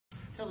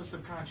the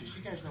subconscious.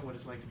 You guys know what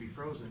it's like to be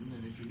frozen,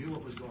 and if you knew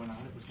what was going on,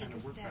 it would kind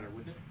of work better,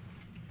 wouldn't it?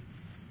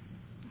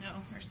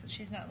 No,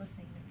 she's not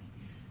listening to me.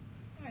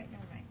 All right,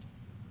 never mind.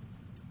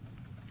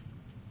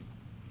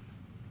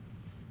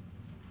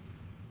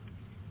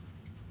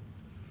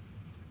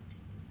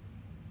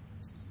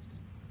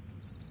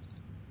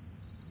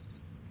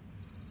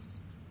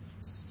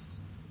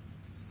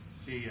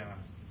 See,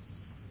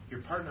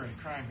 your partner in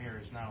crime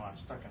here is now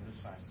stuck on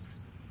this side.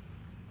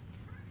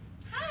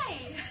 Hi!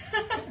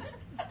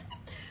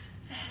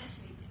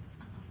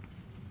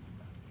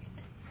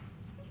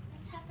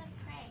 Let's have them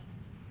pray.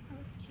 Oh,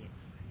 that's cute.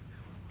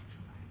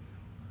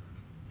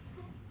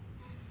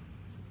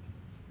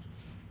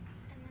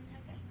 And then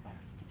have their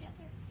butts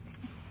together.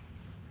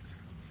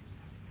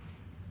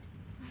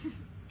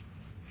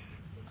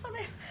 Oh,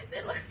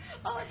 they look.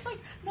 Oh, it's like,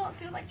 no,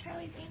 they're like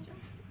Charlie's Angels.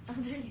 Oh,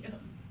 there you go.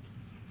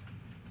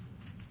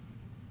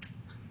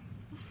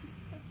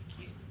 That's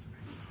cute.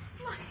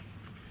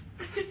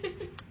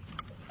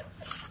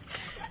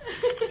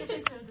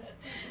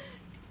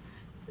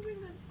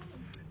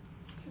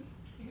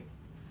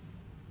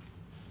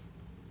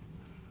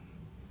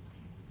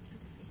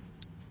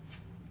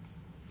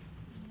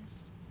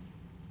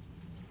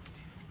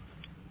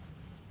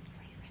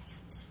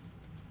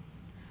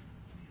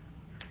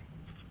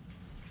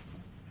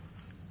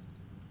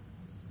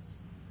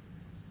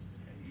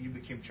 You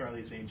became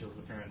Charlie's Angels,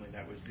 apparently.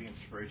 That was the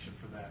inspiration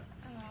for that.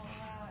 Oh,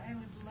 wow. I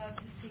would love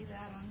to see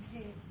that on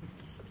tape.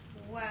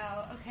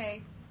 Wow.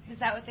 Okay. Is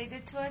that what they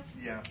did to us?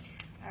 Yeah.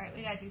 All right.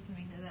 We got to do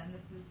something to them.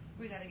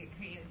 We got to get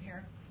creative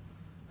here.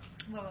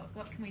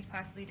 What can we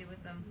possibly do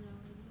with them?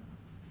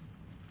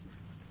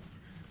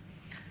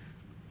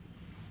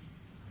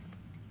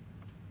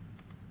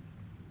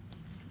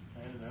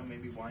 I don't know,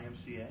 maybe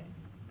YMCA?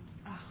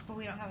 Oh, but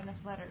we don't have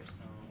enough letters.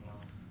 Oh,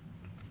 well.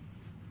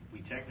 We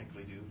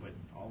technically do, but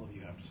all of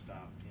you have to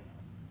stop, you know.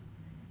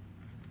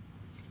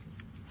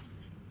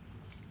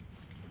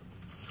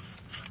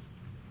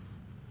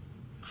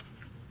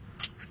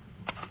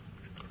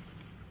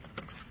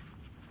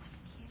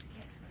 Can't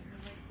get her in the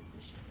right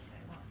position that I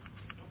want.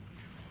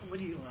 What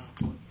do you,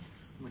 how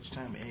much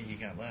time you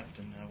got left,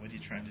 and what are you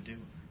trying to do?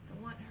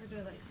 I want her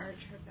to like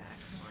arch her back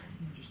more.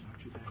 Just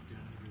arch your back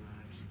down and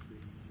relax and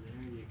breathe.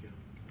 There you go.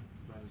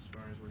 About as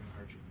far as we're going to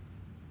arch it.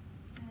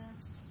 Yeah.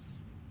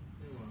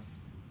 There you are.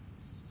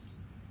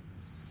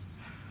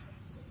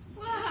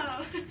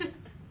 Wow.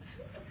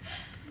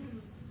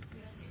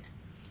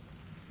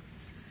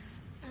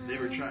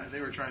 They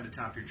were trying to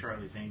top your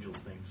Charlie's Angels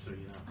thing, so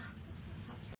you know.